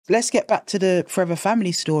let's get back to the Forever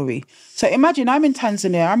Family story. So imagine I'm in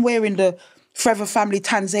Tanzania. I'm wearing the Forever Family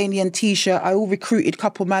Tanzanian T-shirt. I all recruited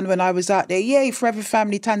couple man when I was out there. Yay, Forever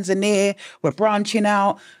Family Tanzania. We're branching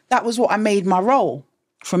out. That was what I made my role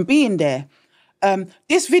from being there.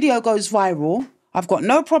 This video goes viral. I've got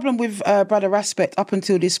no problem with Brother Raspect up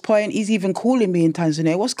until this point. He's even calling me in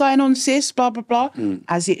Tanzania. What's going on, sis? Blah, blah, blah.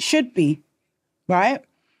 As it should be, right?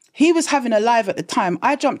 He was having a live at the time.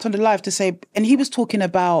 I jumped on the live to say, and he was talking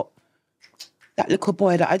about that little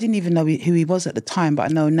boy that I didn't even know who he was at the time, but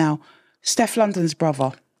I know now. Steph London's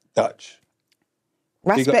brother. Dutch.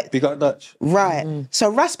 Raspect. Big up Dutch. Right.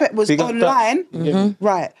 So Raspect was online.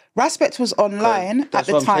 Right. Raspect was online at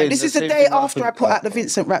the time. This is the day after I put out the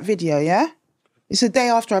Vincent Rap video, yeah? It's the day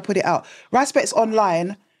after I put it out. Raspect's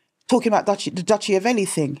online talking about the Duchy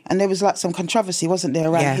thing. And there was like some controversy, wasn't there,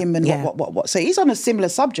 around him and what. So he's on a similar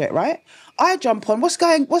subject, right? I jump on, what's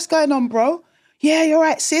going on, bro? Yeah, you're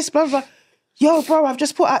right, sis, blah, blah. Yo, bro, I've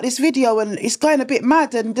just put out this video and it's going a bit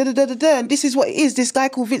mad and da-da-da-da-da. And this is what it is, this guy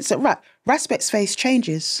called Vincent Rat. Raspect's face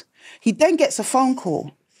changes. He then gets a phone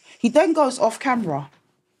call. He then goes off camera,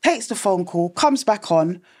 takes the phone call, comes back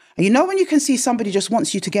on. And you know when you can see somebody just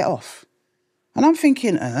wants you to get off? And I'm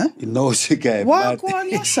thinking, He knows the game. What? Go on,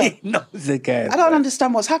 yes, sir. He knows the game. I don't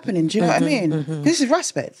understand what's happening. Do you know what I mean? This is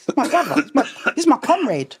Raspect. It's my brother. This is my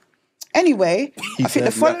comrade. Anyway, I think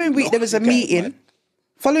the following week there was a meeting.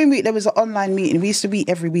 Following week, there was an online meeting. We used to meet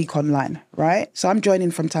every week online, right? So I'm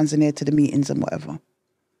joining from Tanzania to the meetings and whatever.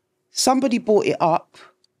 Somebody brought it up.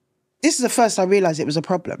 This is the first I realised it was a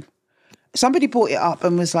problem. Somebody brought it up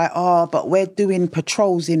and was like, oh, but we're doing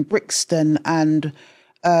patrols in Brixton and,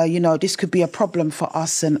 this could be a problem for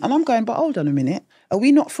us. And I'm going, but hold on a minute. Are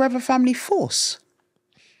we not Forever Family Force?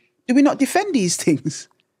 Do we not defend these things?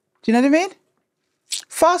 Do you know what I mean?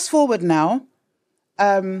 Fast forward now.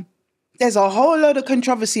 There's a whole load of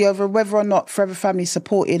controversy over whether or not Forever Family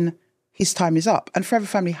supporting His Time Is Up. And Forever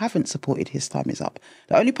Family haven't supported His Time Is Up.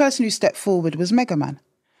 The only person who stepped forward was Mega Man.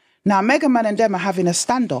 Now, Mega Man and them are having a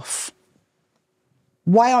standoff.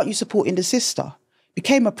 Why aren't you supporting the sister?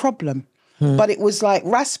 Became a problem. But it was like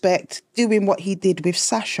Raspect doing what he did with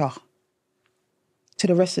Sasha to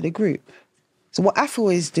the rest of the group. So what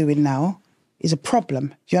Afua is doing now is a problem.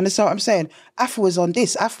 Do you understand what I'm saying? Afua's on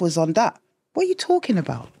this, Afua's on that. What are you talking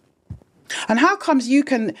about? And how comes you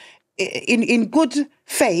can, in good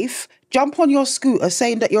faith, jump on your scooter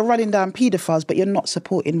saying that you're running down paedophiles, but you're not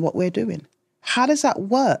supporting what we're doing? How does that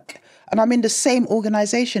work? And I'm in the same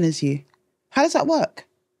organisation as you. How does that work?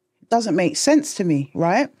 It doesn't make sense to me,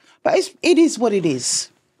 right? But it is what it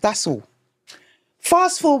is. That's all.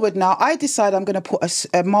 Fast forward now, I decide I'm going to put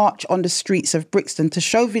a march on the streets of Brixton to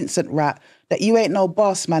show Vincent Rat that you ain't no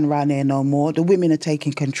boss man around here no more. The women are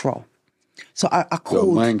taking control. So I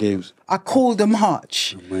called. Mind games. I called the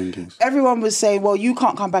march. Mind games. Everyone was saying, well, you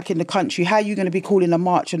can't come back in the country. How are you going to be calling a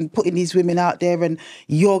march and putting these women out there and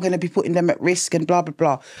you're going to be putting them at risk and blah, blah,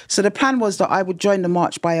 blah. So the plan was that I would join the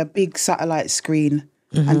march by a big satellite screen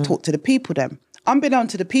and talk to the people then. Unbeknown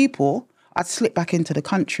to the people, I'd slipped back into the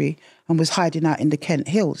country and was hiding out in the Kent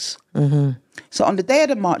Hills. So on the day of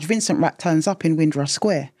the march, Vincent Rat turns up in Windrush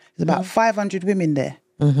Square. There's about 500 women there.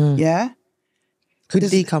 Yeah? Who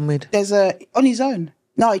did he come with? On his own.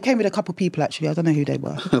 No, he came with a couple of people, actually. I don't know who they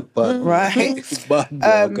were. Right?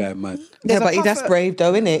 Okay, man. That's brave,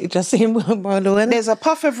 though, isn't it? Just him. There's a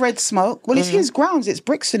puff of red smoke. Well, it's his grounds. It's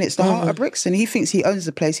Brixton. It's the heart of Brixton. He thinks he owns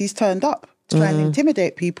the place. He's turned up to try and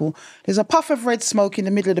intimidate people. There's a puff of red smoke in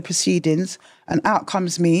the middle of the proceedings, and out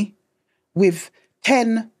comes me with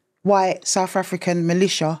 10 white South African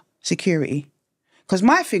militia security. Because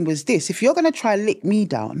my thing was this: if you're going to try and lick me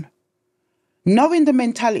down, knowing the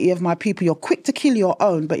mentality of my people, you're quick to kill your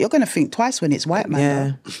own, but you're going to think twice when it's white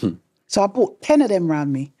man. Yeah. So I brought 10 of them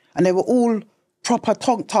round me, and they were all proper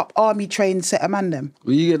tonked up, army trained set of man them.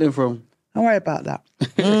 Where you get them from? Don't worry about that.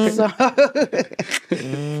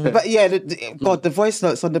 But yeah, the voice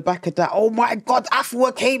notes on the back of that. Oh my God,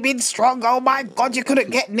 Afua came in strong. Oh my God, you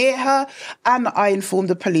couldn't get near her. And I informed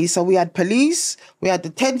the police. So we had police, we had the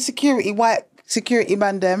 10 white security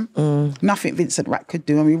man them. Nothing Vincent Rat could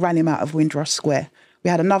do. And we ran him out of Windrush Square. We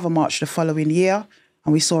had another march the following year,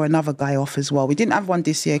 and we saw another guy off as well. We didn't have one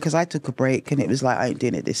this year because I took a break, and it was like, I ain't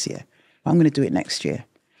doing it this year. I'm going to do it next year.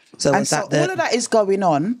 So all of that is going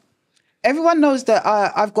on. Everyone knows that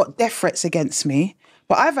I've got death threats against me,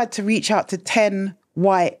 but I've had to reach out to 10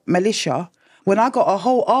 white militia when I got a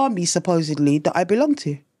whole army, supposedly, that I belong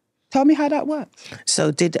to. Tell me how that works.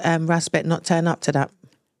 So did Raspect not turn up to that?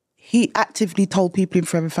 He actively told people in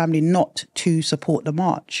Forever Family not to support the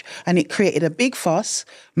march. And it created a big fuss.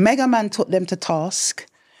 Mega Man took them to task.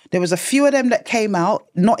 There was a few of them that came out,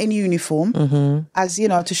 not in uniform, as, you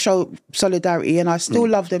know, to show solidarity, and I still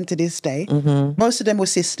love them to this day. Most of them were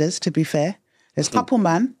sisters, to be fair. There's Couple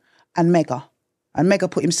Man and Mega. And Mega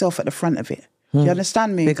put himself at the front of it. Do you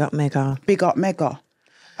understand me? Big up Mega. Big up Mega.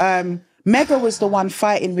 Mega was the one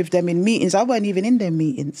fighting with them in meetings. I weren't even in their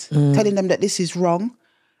meetings, telling them that this is wrong.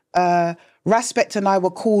 Raspect and I were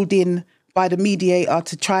called in by the mediator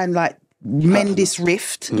to try and like mend this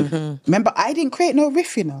rift. Remember, I didn't create no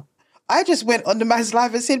rift, you know. I just went on the man's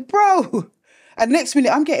live and said, bro. And next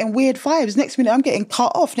minute, I'm getting weird vibes. Next minute, I'm getting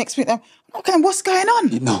cut off. Next minute, I'm going, what's going on?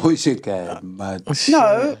 You know, it's a guy mad.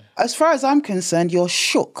 No, as far as I'm concerned, you're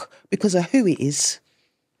shook because of who it is.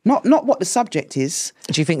 Not what the subject is.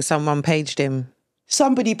 Do you think someone paged him?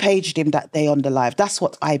 Somebody paged him that day on the live. That's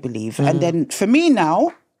what I believe. And then for me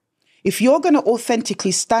now, if you're going to authentically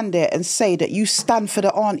stand there and say that you stand for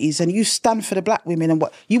the aunties and you stand for the black women and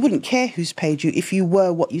what, you wouldn't care who's paid you if you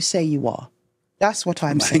were what you say you are. That's what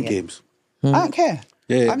I'm saying. Games. I don't care.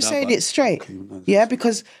 I'm saying it straight. Yeah,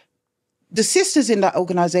 because the sisters in that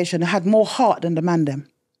organisation had more heart than the man them.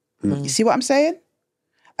 You see what I'm saying?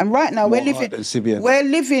 And right now we're living.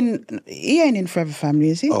 He ain't in Forever Family,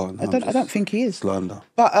 is he? Oh, no, I don't think he is. Slander.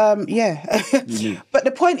 But yeah. But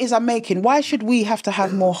the point is I'm making, why should we have to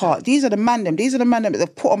have more heart? These are the man them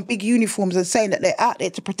that put on big uniforms and saying that they're out there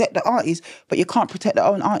to protect the aunties, but you can't protect the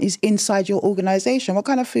own aunties inside your organisation. What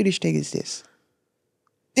kind of foolish thing is this?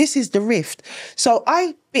 This is the rift. So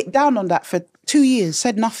I bit down on that for 2 years,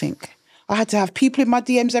 said nothing. I had to have people in my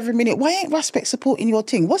DMs every minute. Why ain't Raspect supporting your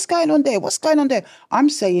thing? What's going on there? What's going on there? I'm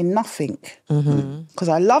saying nothing. Because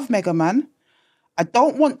I love Mega Man. I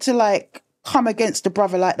don't want to like come against the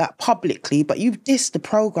brother like that publicly, but you've dissed the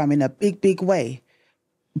program in a big, big way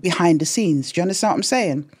behind the scenes. Do you understand what I'm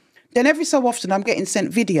saying? Then every so often I'm getting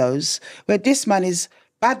sent videos where this man is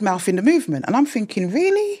bad-mouthing the movement. And I'm thinking,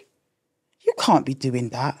 really? You can't be doing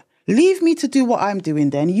that. Leave me to do what I'm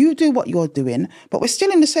doing then. You do what you're doing. But we're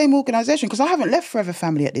still in the same organisation because I haven't left Forever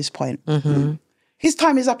Family at this point. His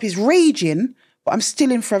time is up. He's raging, but I'm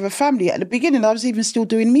still in Forever Family. At the beginning, I was even still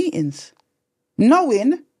doing meetings,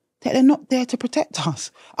 knowing that they're not there to protect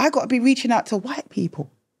us. I got to be reaching out to white people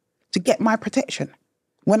to get my protection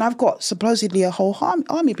when I've got supposedly a whole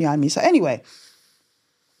army behind me. So anyway,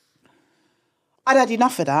 I'd had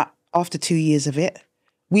enough of that after 2 years of it.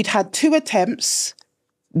 We'd had 2 attempts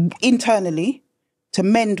internally to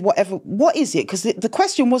mend whatever. What is it? Because the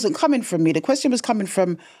question wasn't coming from me. The question was coming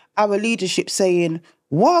from our leadership saying,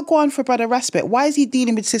 what go on for Brother Raspect? Why is he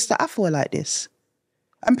dealing with Sister Afua like this?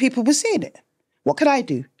 And people were seeing it. What could I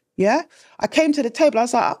do? Yeah? I came to the table. I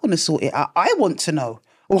was like, I want to sort it out. I want to know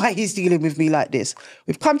why he's dealing with me like this.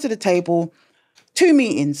 We've come to the table, 2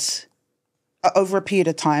 meetings over a period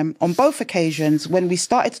of time. On both occasions, when we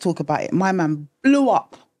started to talk about it, my man blew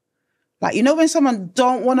up. Like, you know, when someone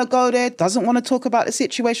don't want to go there, doesn't want to talk about the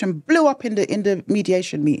situation, blew up in the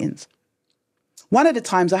mediation meetings. One of the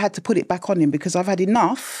times I had to put it back on him because I've had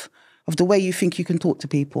enough of the way you think you can talk to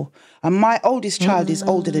people. And my oldest child is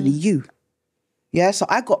older than you. Yeah, so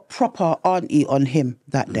I got proper auntie on him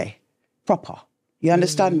that day. Proper. You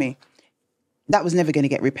understand me? That was never going to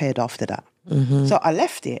get repaired after that. So I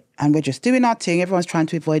left it and we're just doing our thing. Everyone's trying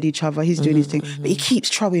to avoid each other. He's doing his thing. But he keeps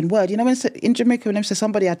throwing word. You know, when in Jamaica, when they say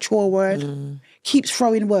somebody had throw a word, keeps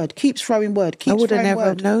throwing word, keeps throwing word, keeps throwing word. I would have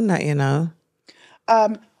never known that, you know.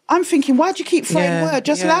 I'm thinking, why'd you keep throwing word?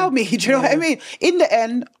 Just allow me. Do you know what I mean? In the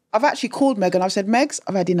end, I've actually called Meg and I've said, Megs,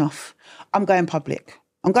 I've had enough. I'm going public.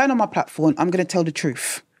 I'm going on my platform. I'm going to tell the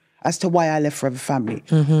truth as to why I left Forever Family.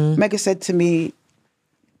 Mega said to me,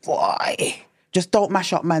 why? Just don't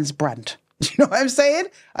mash up man's brand. You know what I'm saying?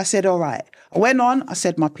 I said, all right. I went on, I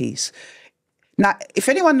said my piece. Now, if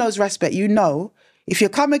anyone knows Raspect, you know, if you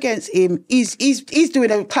come against him, he's doing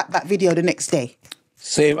a clapback video the next day.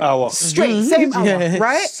 Same hour. Straight, same hour,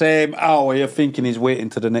 right? Same hour. You're thinking he's waiting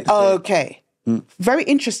to the next day. Okay. Very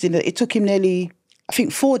interesting that it took him nearly, I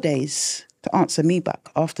think, 4 days to answer me back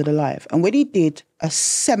after the live. And when he did a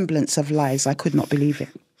semblance of lies, I could not believe it.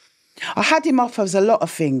 I had him off as a lot of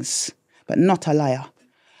things, but not a liar.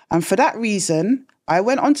 And for that reason, I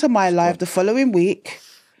went onto my live the following week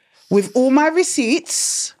with all my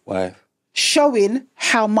receipts showing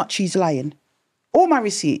how much he's lying. All my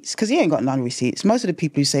receipts, because he ain't got none receipts. Most of the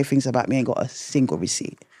people who say things about me ain't got a single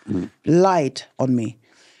receipt. Lied on me.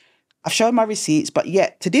 I've shown my receipts, but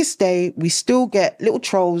yet to this day, we still get little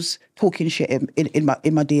trolls talking shit in my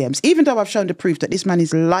DMs, even though I've shown the proof that this man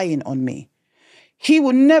is lying on me. He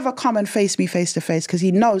will never come and face me face to face because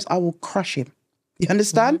he knows I will crush him. You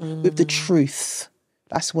understand? With the truth.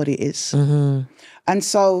 That's what it is. And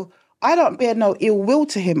so I don't bear no ill will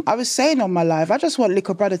to him. I was saying on my live, I just want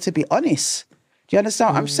little brother to be honest. Do you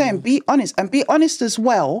understand what I'm saying? Be honest. And be honest as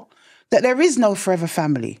well that there is no forever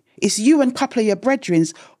family. It's you and a couple of your brethren.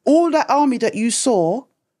 All that army that you saw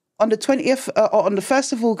on the 20th or on the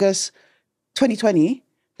 1st of August 2020,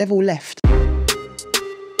 they've all left.